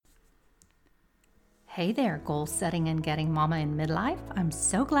Hey there, goal setting and getting mama in midlife. I'm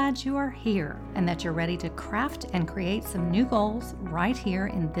so glad you are here and that you're ready to craft and create some new goals right here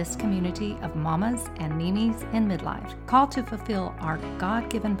in this community of mamas and mimis in midlife, called to fulfill our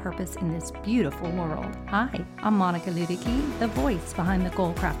God-given purpose in this beautiful world. Hi, I'm Monica Ludicky, the voice behind the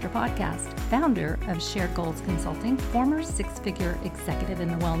Goal Crafter podcast, founder of Shared Goals Consulting, former six-figure executive in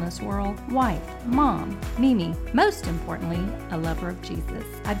the wellness world, wife, mom, Mimi, most importantly, a lover of Jesus.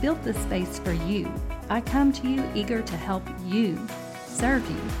 I built this space for you. I come to you eager to help you, serve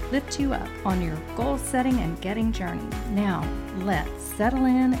you, lift you up on your goal setting and getting journey. Now, let's settle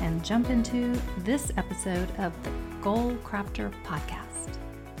in and jump into this episode of the Goal Crafter podcast.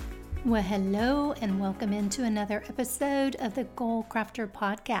 Well, hello and welcome into another episode of the Goal Crafter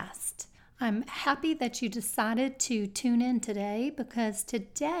podcast. I'm happy that you decided to tune in today because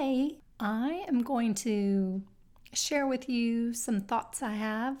today I am going to share with you some thoughts I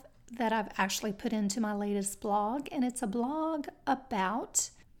have that I've actually put into my latest blog, and it's a blog about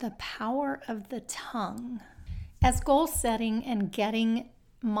the power of the tongue. As goal setting and getting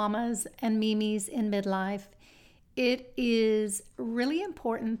mamas and mimis in midlife, it is really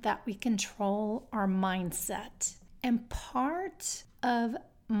important that we control our mindset. And part of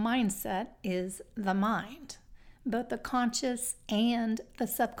mindset is the mind, both the conscious and the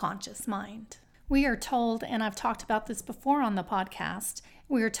subconscious mind. We are told, and I've talked about this before on the podcast,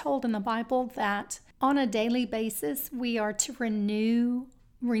 we are told in the Bible that on a daily basis, we are to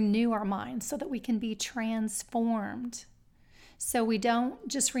renew our mind so that we can be transformed. So we don't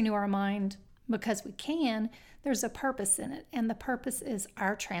just renew our mind because we can, there's a purpose in it, and the purpose is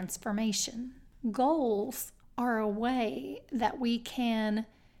our transformation. Goals are a way that we can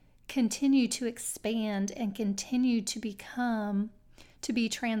continue to expand and continue to be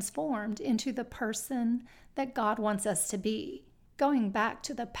transformed into the person that God wants us to be. Going back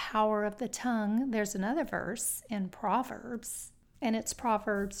to the power of the tongue, there's another verse in Proverbs, and it's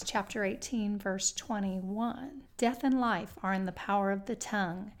Proverbs chapter 18, verse 21. Death and life are in the power of the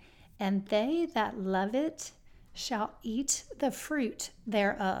tongue, and they that love it shall eat the fruit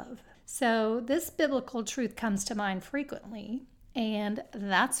thereof. So this biblical truth comes to mind frequently, and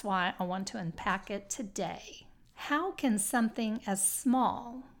that's why I want to unpack it today. How can something as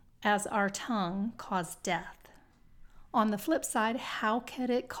small as our tongue cause death? On the flip side, how could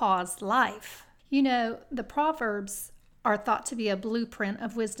it cause life? You know, the Proverbs are thought to be a blueprint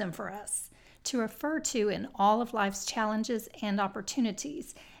of wisdom for us to refer to in all of life's challenges and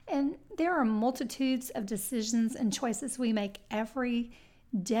opportunities. And there are multitudes of decisions and choices we make every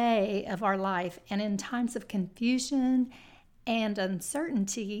day of our life. And in times of confusion and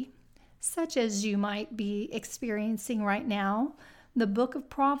uncertainty, such as you might be experiencing right now, the book of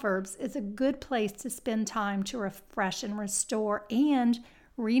Proverbs is a good place to spend time to refresh and restore and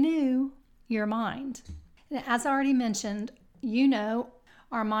renew your mind. And as I already mentioned, you know,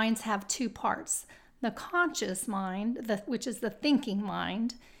 our minds have two parts. The conscious mind, which is the thinking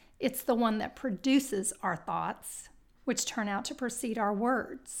mind, it's the one that produces our thoughts, which turn out to precede our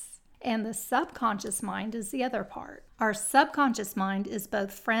words. And the subconscious mind is the other part. Our subconscious mind is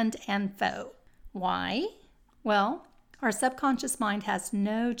both friend and foe. Why? Well, our subconscious mind has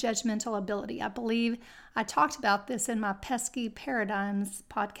no judgmental ability. I believe I talked about this in my Pesky Paradigms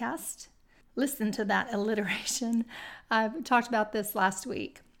podcast. Listen to that alliteration. I talked about this last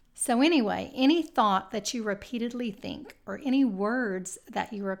week. So anyway, any thought that you repeatedly think or any words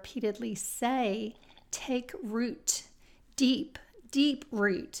that you repeatedly say take root, deep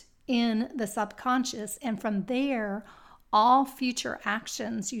root in the subconscious, and from there, all future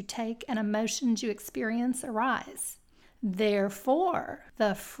actions you take and emotions you experience arise. Therefore,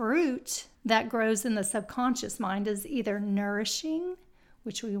 the fruit that grows in the subconscious mind is either nourishing,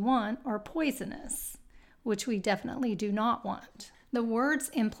 which we want, or poisonous, which we definitely do not want. The words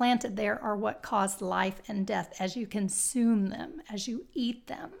implanted there are what cause life and death as you consume them, as you eat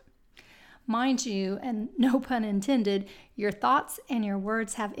them. Mind you, and no pun intended, your thoughts and your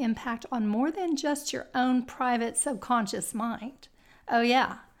words have impact on more than just your own private subconscious mind. Oh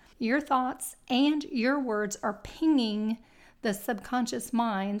yeah, your thoughts and your words are pinging the subconscious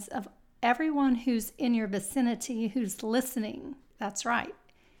minds of everyone who's in your vicinity, who's listening. That's right.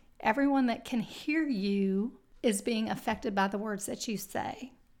 Everyone that can hear you is being affected by the words that you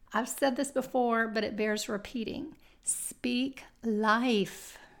say. I've said this before, but it bears repeating. Speak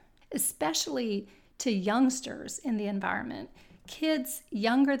life, especially to youngsters in the environment. Kids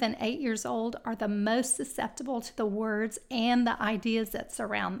younger than 8 years old are the most susceptible to the words and the ideas that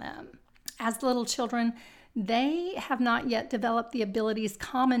surround them. As little children, they have not yet developed the abilities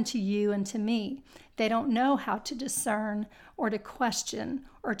common to you and to me. They don't know how to discern or to question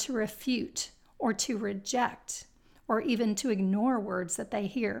or to refute or to reject or even to ignore words that they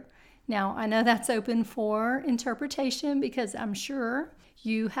hear. Now, I know that's open for interpretation because I'm sure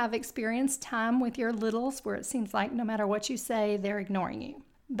you have experienced time with your littles where it seems like no matter what you say, they're ignoring you.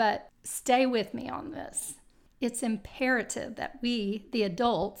 But stay with me on this. It's imperative that we, the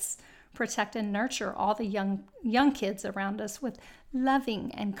adults, protect and nurture all the young kids around us with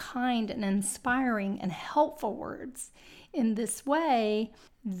loving and kind and inspiring and helpful words. In this way,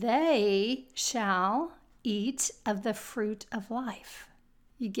 they shall eat of the fruit of life.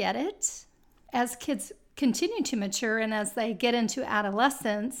 You get it? As kids continue to mature and as they get into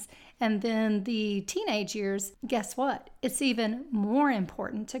adolescence and then the teenage years, guess what? It's even more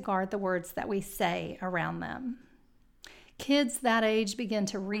important to guard the words that we say around them. Kids that age begin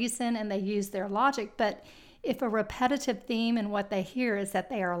to reason and they use their logic, but if a repetitive theme in what they hear is that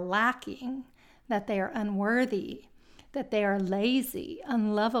they are lacking, that they are unworthy, that they are lazy,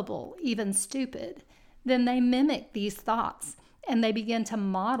 unlovable, even stupid, then they mimic these thoughts and they begin to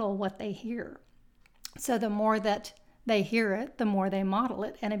model what they hear. So the more that they hear it, the more they model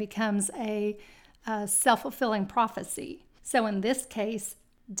it, and it becomes a self-fulfilling prophecy. So in this case,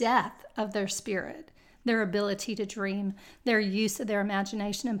 death of their spirit, their ability to dream, their use of their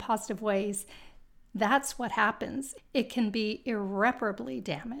imagination in positive ways, that's what happens. It can be irreparably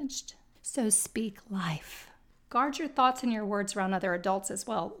damaged. So speak life. Guard your thoughts and your words around other adults as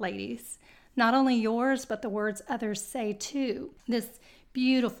well, ladies. Not only yours, but the words others say too. This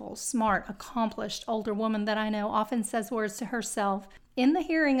beautiful, smart, accomplished older woman that I know often says words to herself in the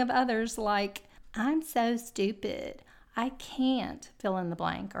hearing of others like, I'm so stupid. I can't fill in the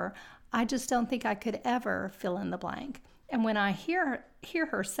blank, or I just don't think I could ever fill in the blank. And when I hear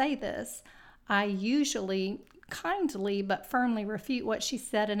her say this, I usually kindly but firmly refute what she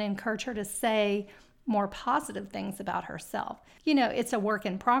said and encourage her to say more positive things about herself. You know, it's a work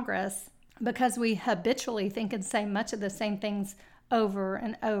in progress because we habitually think and say much of the same things over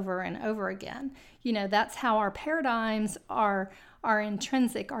and over and over again. You know, that's how our paradigms, our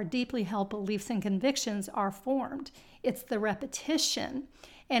intrinsic, our deeply held beliefs and convictions are formed. It's the repetition.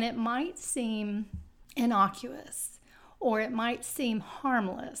 And it might seem innocuous or it might seem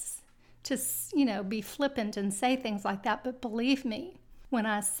harmless to, be flippant and say things like that. But believe me, when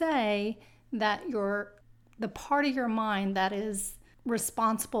I say that the part of your mind that is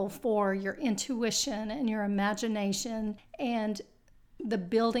responsible for your intuition and your imagination and the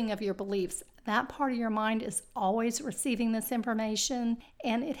building of your beliefs, that part of your mind is always receiving this information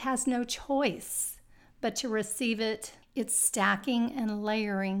and it has no choice but to receive it. It's stacking and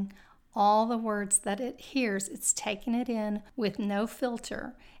layering all the words that it hears. It's taking it in with no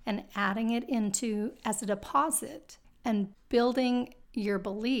filter and adding it into as a deposit and building your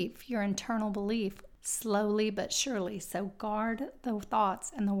belief, your internal belief, slowly but surely. So guard the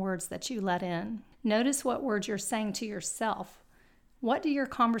thoughts and the words that you let in. Notice what words you're saying to yourself. What do your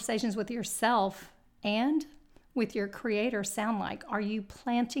conversations with yourself and with your Creator sound like? Are you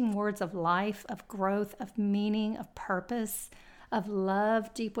planting words of life, of growth, of meaning, of purpose, of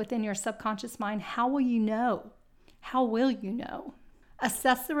love deep within your subconscious mind? How will you know? How will you know?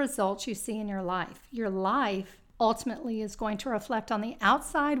 Assess the results you see in your life. Your life ultimately is going to reflect on the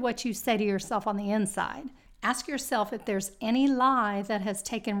outside what you say to yourself on the inside. Ask yourself if there's any lie that has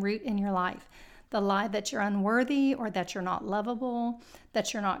taken root in your life. The lie that you're unworthy or that you're not lovable,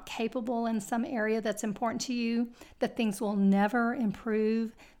 that you're not capable in some area that's important to you, that things will never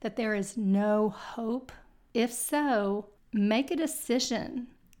improve, that there is no hope. If so, make a decision.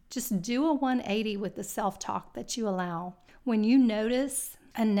 Just do a 180 with the self-talk that you allow. When you notice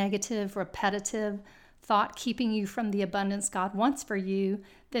a negative, repetitive thought keeping you from the abundance God wants for you,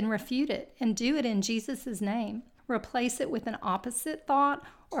 then refute it and do it in Jesus' name. Replace it with an opposite thought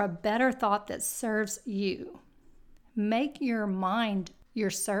or a better thought that serves you. Make your mind your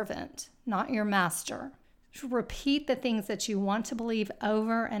servant, not your master. Repeat the things that you want to believe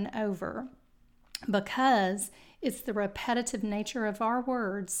over and over because it's the repetitive nature of our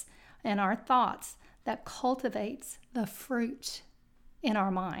words and our thoughts that cultivates the fruit in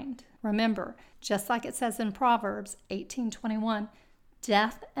our mind. Remember, just like it says in Proverbs 18:21,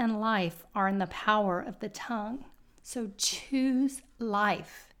 death and life are in the power of the tongue. So choose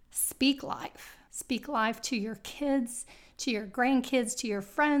life. Speak life. Speak life to your kids, to your grandkids, to your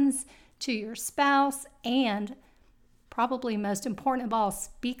friends, to your spouse, and probably most important of all,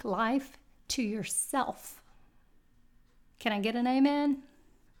 speak life to yourself. Can I get an amen?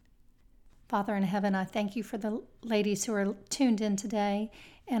 Father in heaven, I thank you for the ladies who are tuned in today,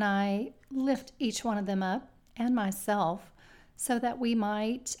 and I lift each one of them up and myself so that we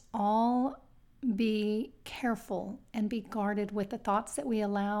might all be careful and be guarded with the thoughts that we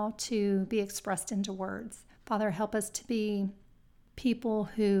allow to be expressed into words. Father, help us to be people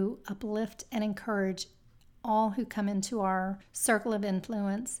who uplift and encourage all who come into our circle of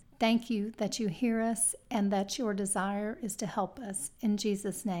influence. Thank you that you hear us and that your desire is to help us. In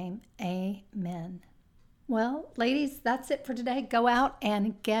Jesus' name, amen. Well, ladies, that's it for today. Go out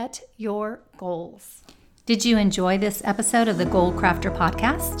and get your goals. Did you enjoy this episode of the Goal Crafter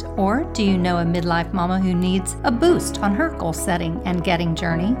podcast? Or do you know a midlife mama who needs a boost on her goal setting and getting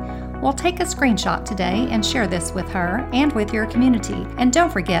journey? Well, take a screenshot today and share this with her and with your community. And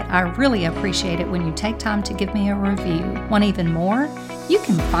don't forget, I really appreciate it when you take time to give me a review. Want even more? You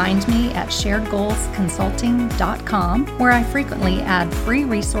can find me at sharedgoalsconsulting.com, where I frequently add free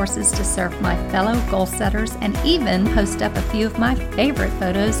resources to serve my fellow goal setters and even post up a few of my favorite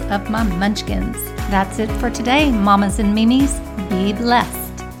photos of my munchkins. That's it for today, mamas and mimis. Be blessed.